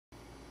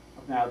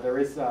Now there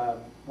is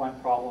one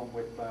problem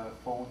with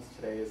phones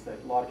today is that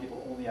a lot of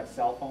people only have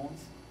cell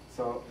phones.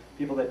 So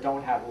people that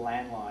don't have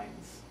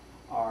landlines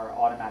are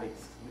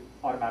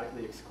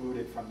automatically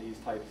excluded from these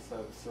types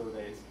of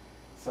surveys.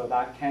 So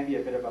that can be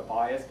a bit of a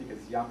bias because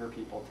younger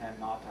people tend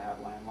not to have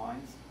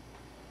landlines.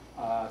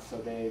 So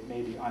they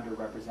may be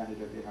underrepresented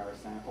in our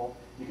sample.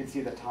 You can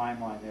see the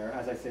timeline there.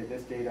 As I say,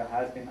 this data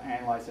has been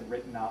analyzed and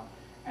written up,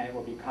 and it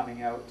will be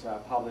coming out,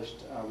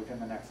 published within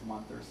the next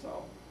month or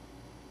so.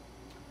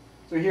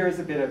 So here is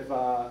a bit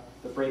of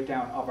the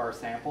breakdown of our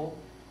sample.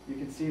 You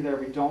can see there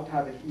we don't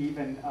have an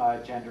even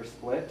gender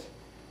split,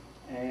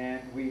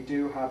 and we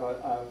do have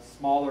a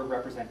smaller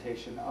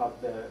representation of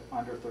the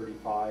under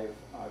 35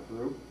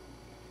 group.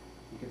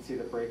 You can see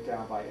the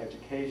breakdown by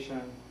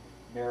education,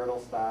 marital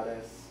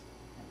status,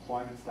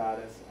 employment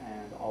status,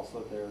 and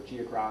also their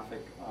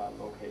geographic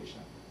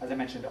location. As I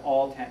mentioned,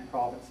 all 10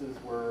 provinces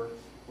were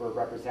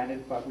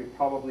represented, but we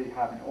probably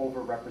have an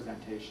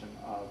overrepresentation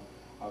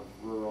of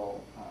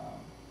rural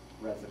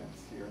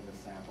residents here in this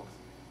sample.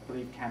 I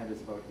believe Canada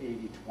is about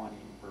 80-20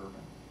 urban.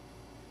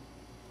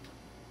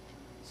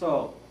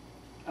 So,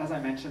 as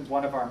I mentioned,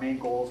 one of our main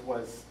goals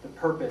was the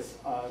purpose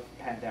of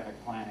pandemic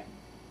planning.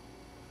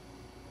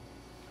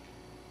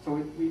 So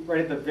we right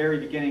at the very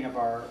beginning of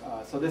our,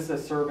 so this is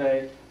a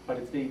survey, but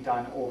it's being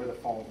done over the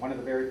phone. One of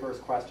the very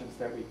first questions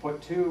that we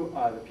put to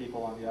the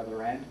people on the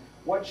other end,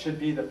 what should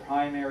be the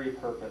primary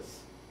purpose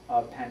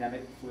of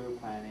pandemic flu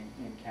planning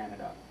in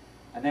Canada?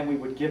 And then we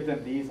would give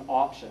them these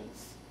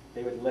options.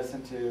 They would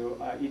listen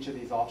to each of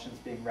these options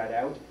being read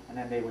out, and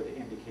then they would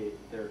indicate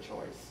their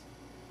choice.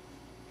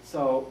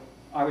 So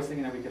I was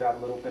thinking that we could have a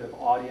little bit of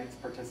audience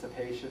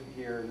participation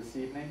here this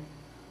evening.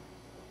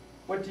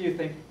 What do you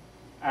think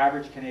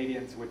average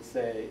Canadians would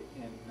say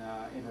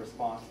in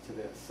response to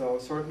this? So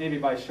sort of maybe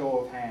by show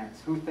of hands,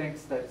 who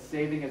thinks that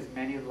saving as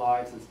many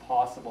lives as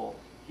possible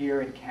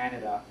here in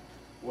Canada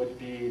would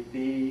be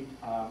the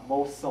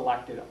most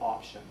selected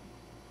option?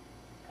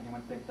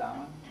 Anyone think that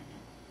one?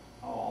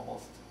 Oh,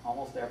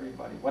 almost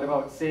everybody. What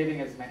about saving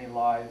as many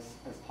lives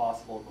as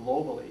possible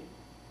globally?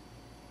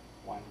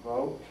 One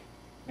vote.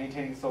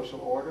 Maintaining social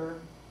order?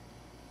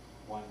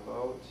 One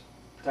vote.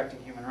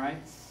 Protecting human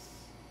rights?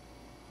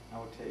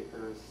 No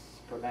takers.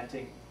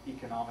 Preventing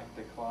economic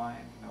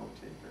decline? No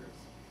takers.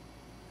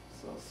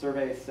 So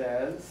survey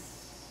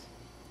says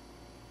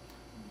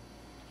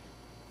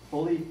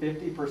fully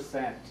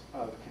 50%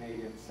 of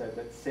Canadians said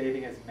that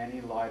saving as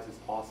many lives as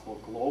possible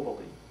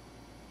globally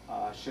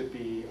should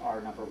be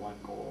our #1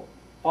 goal.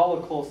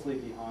 Followed closely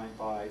behind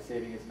by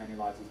saving as many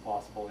lives as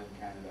possible in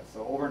Canada.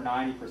 So over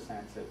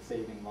 90% said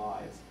saving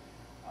lives,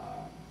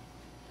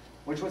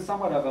 which was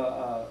somewhat of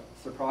a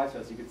surprise to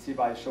us. You could see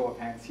by a show of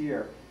hands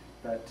here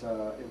that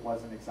it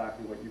wasn't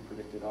exactly what you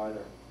predicted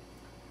either.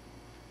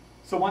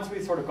 So once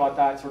we sort of got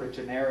that sort of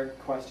generic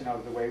question out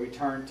of the way, we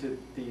turned to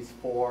these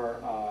 4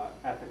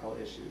 ethical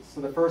issues. So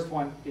the first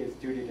one is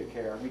duty to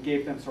care. We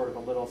gave them sort of a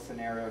little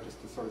scenario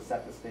just to sort of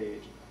set the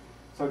stage.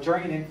 So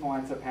during an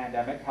influenza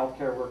pandemic,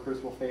 healthcare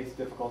workers will face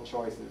difficult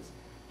choices.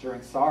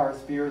 During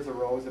SARS, fears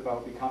arose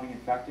about becoming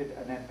infected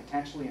and then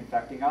potentially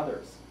infecting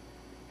others.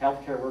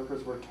 Healthcare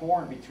workers were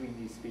torn between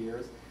these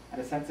fears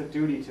and a sense of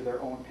duty to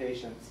their own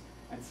patients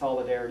and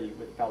solidarity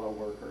with fellow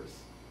workers.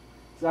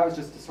 So that was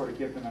just to sort of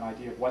give them an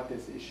idea of what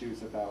this issue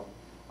is about.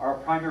 Our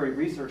primary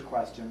research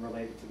question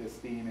related to this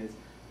theme is,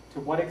 to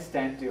what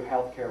extent do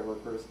healthcare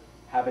workers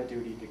have a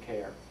duty to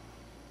care?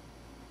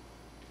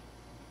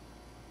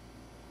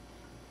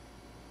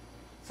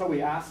 So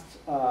we asked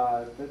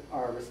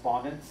our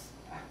respondents,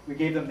 we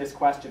gave them this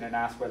question and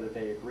asked whether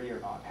they agree or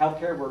not.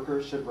 Healthcare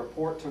workers should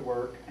report to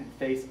work and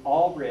face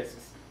all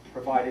risks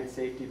provided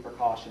safety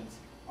precautions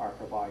are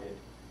provided.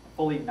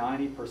 Fully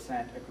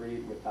 90%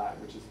 agreed with that,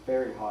 which is a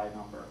very high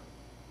number.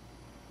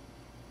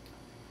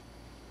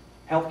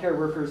 Healthcare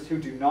workers who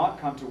do not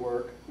come to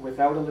work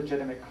without a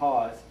legitimate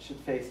cause should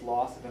face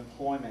loss of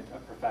employment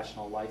of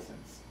professional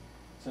license.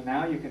 So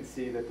now you can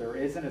see that there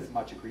isn't as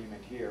much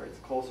agreement here. It's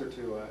closer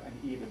to an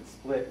even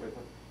split with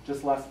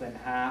just less than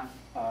half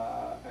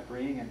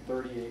agreeing and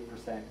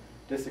 38%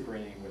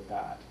 disagreeing with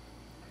that.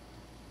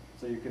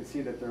 So you can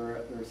see that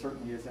there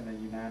certainly isn't a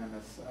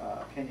unanimous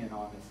opinion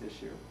on this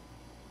issue.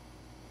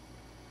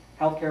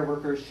 Healthcare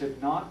workers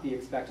should not be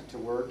expected to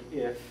work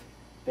if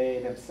they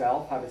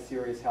themselves have a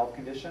serious health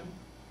condition,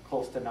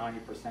 close to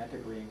 90%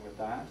 agreeing with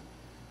that.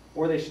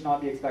 Or they should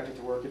not be expected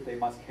to work if they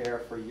must care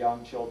for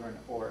young children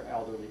or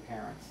elderly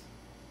parents.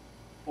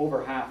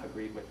 Over half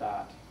agreed with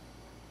that.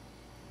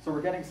 So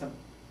we're getting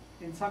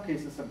in some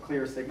cases, some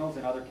clear signals,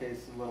 in other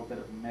cases, a little bit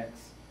of a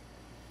mix.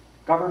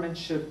 Government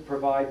should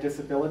provide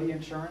disability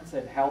insurance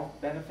and health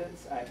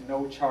benefits at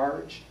no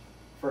charge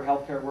for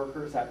healthcare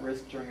workers at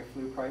risk during a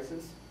flu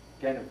crisis.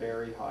 Again, a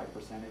very high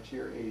percentage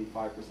here,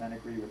 85%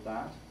 agree with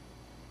that.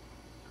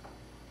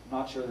 I'm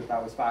not sure that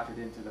that was factored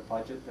into the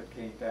budget that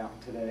came down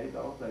today,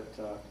 though,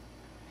 that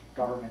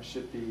government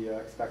should be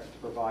expected to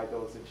provide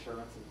those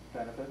insurance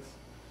benefits.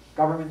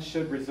 Government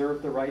should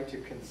reserve the right to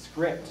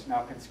conscript.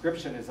 Now,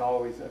 conscription is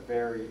always a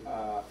very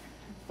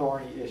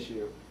thorny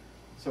issue.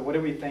 So what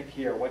do we think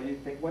here? What do you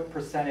think, what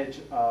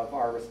percentage of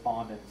our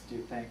respondents do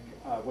you think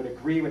would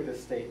agree with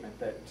this statement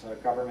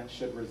that government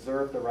should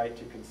reserve the right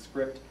to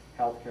conscript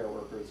healthcare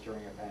workers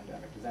during a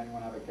pandemic? Does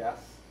anyone have a guess?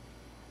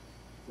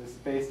 This is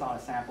based on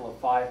a sample of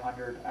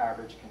 500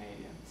 average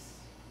Canadians.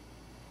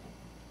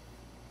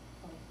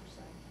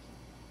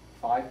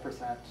 5%.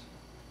 5%.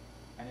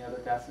 Any other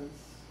guesses?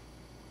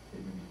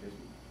 Maybe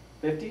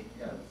 50?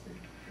 Yeah, let's see.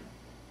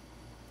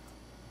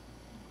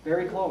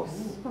 Very close.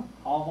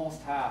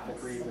 Almost half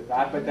agreed with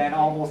that, but then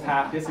almost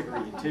half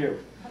disagreed too.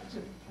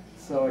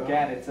 So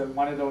again, it's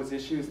one of those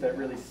issues that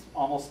really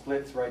almost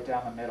splits right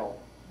down the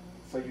middle.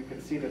 So you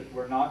can see that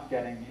we're not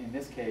getting, in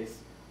this case,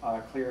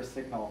 a clear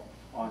signal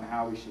on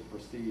how we should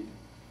proceed.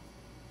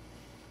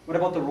 What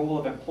about the role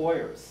of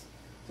employers?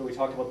 So we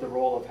talked about the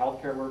role of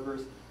healthcare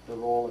workers, the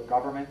role of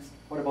governments.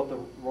 What about the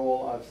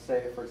role of,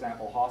 say, for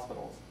example,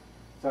 hospitals?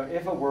 So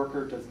if a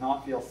worker does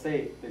not feel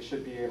safe, they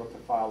should be able to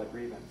file a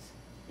grievance.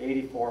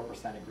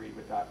 84% agreed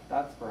with that.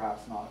 That's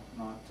perhaps not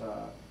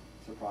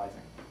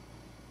surprising.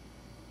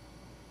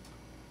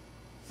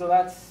 So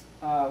that's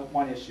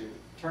one issue.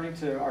 Turning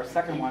to our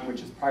second one,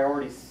 which is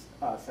priority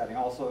setting,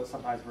 also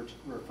sometimes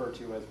referred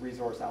to as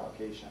resource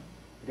allocation.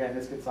 Again,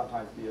 this could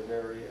sometimes be a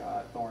very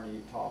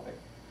thorny topic.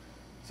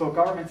 So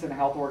governments and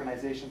health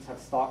organizations have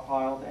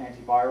stockpiled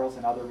antivirals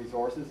and other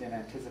resources in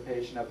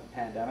anticipation of the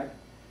pandemic.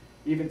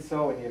 Even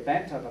so, in the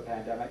event of a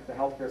pandemic, the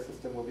healthcare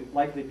system will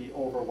likely be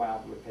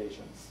overwhelmed with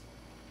patients.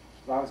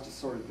 So that was just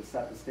sort of to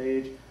set the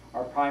stage.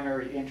 Our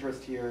primary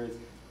interest here is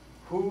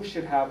who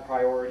should have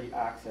priority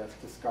access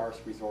to scarce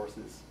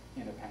resources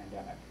in a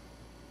pandemic.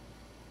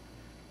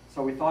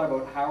 So we thought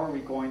about how are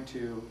we going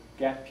to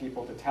get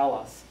people to tell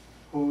us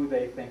who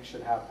they think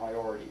should have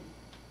priority.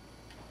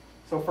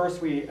 So first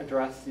we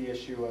address the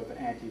issue of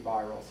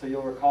antivirals. So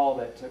you'll recall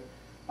that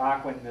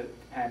back when the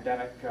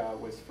pandemic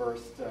was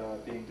first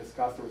being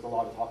discussed, there was a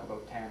lot of talk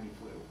about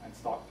Tamiflu and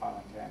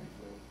stockpiling Tamiflu.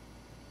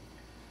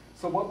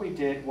 So what we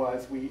did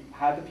was we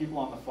had the people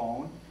on the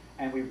phone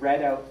and we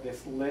read out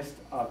this list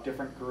of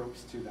different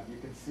groups to them. You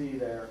can see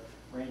there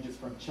ranges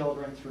from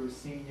children through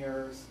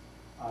seniors,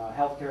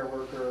 healthcare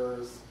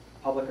workers,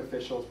 public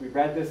officials. We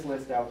read this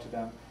list out to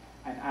them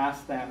and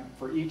asked them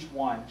for each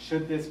one,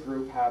 should this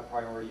group have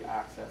priority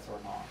access or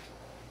not?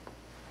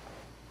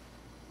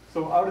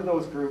 So out of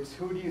those groups,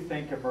 who do you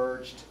think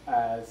emerged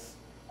as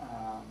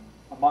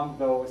among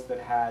those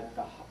that had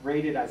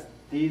rated as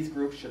these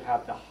groups should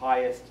have the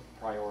highest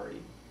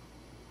priority?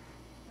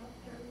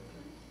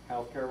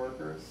 Healthcare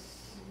workers.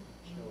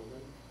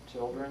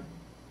 Children.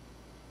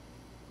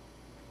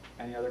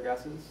 Any other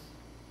guesses?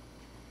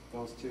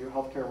 Those two,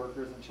 healthcare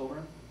workers and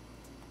children?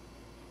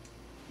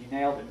 You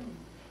nailed it.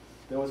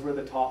 Those were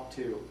the top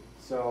two.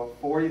 So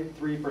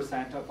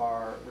 43% of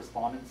our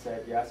respondents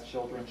said yes,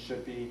 children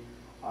should be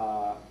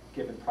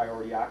given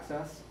priority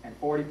access, and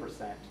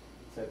 40%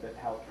 said that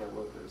healthcare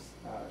workers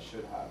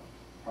should have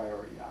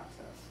priority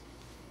access.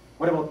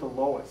 What about the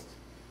lowest?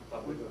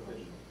 Public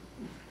officials.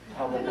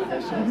 Public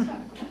officials.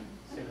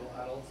 Single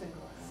adults.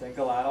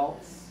 Single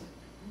adults.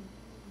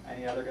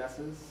 Any other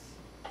guesses?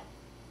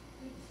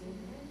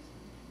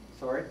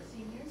 Sorry?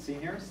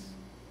 Seniors.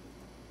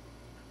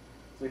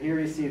 So here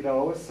you see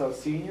those. So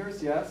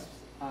seniors, yes.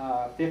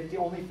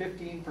 Only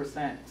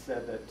 15%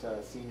 said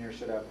that seniors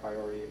should have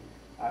priority.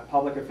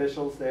 Public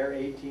officials there,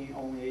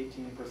 only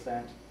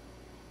 18%.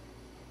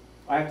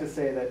 I have to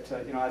say that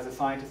as a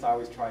scientist, I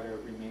always try to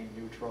remain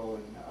neutral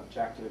and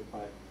objective,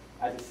 but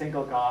as a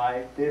single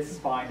guy, this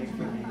finding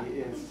for me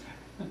is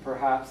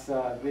perhaps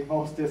the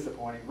most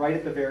disappointing. Right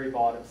at the very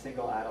bottom,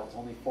 single adults.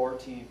 Only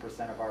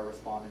 14% of our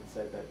respondents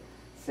said that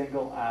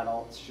single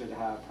adults should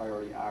have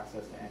priority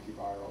access to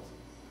antivirals.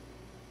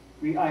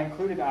 I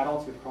included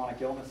adults with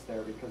chronic illness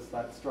there because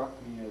that struck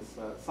me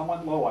as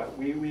somewhat low.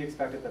 We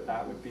expected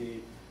that would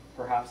be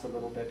perhaps a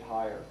little bit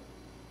higher.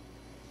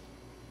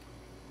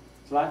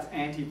 So that's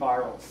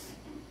antivirals,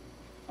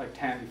 like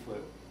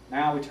Tamiflu.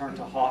 Now we turn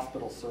to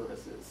hospital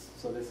services.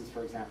 So this is,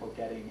 for example,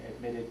 getting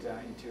admitted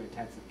into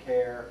intensive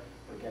care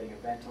or getting a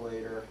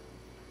ventilator.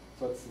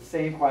 So it's the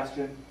same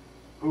question,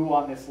 who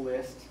on this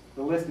list,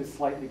 the list is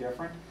slightly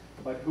different,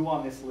 but who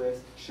on this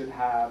list should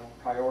have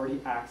priority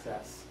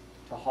access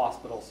to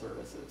hospital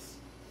services?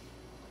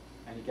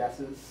 Any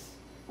guesses?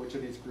 Which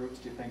of these groups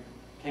do you think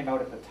came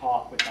out at the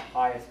top with the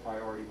highest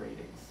priority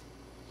ratings?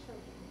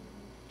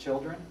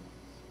 Children?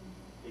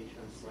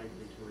 Patients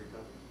likely to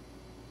recover.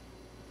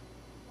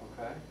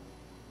 Okay.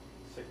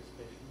 Sickest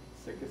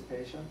patients. Sickest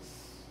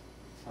patients.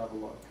 Let's have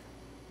a look.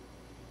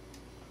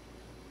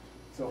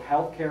 So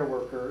healthcare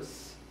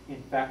workers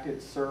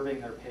infected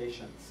serving their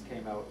patients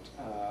came out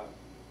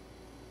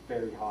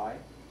very high.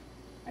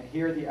 And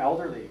here the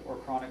elderly or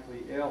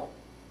chronically ill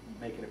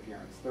make an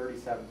appearance,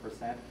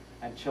 37%.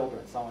 And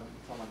children, someone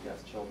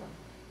guessed children,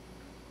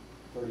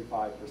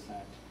 35%.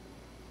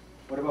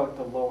 What about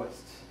the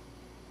lowest?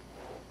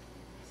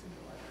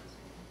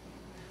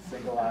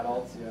 Single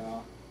adults,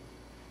 yeah.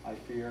 I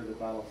fear that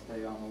that'll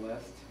stay on the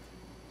list.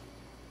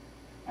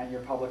 And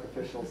your public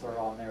officials are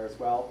on there as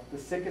well. The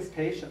sickest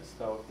patients,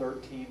 though,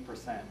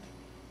 13%.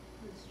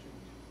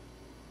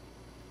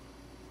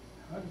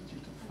 How did you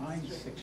define six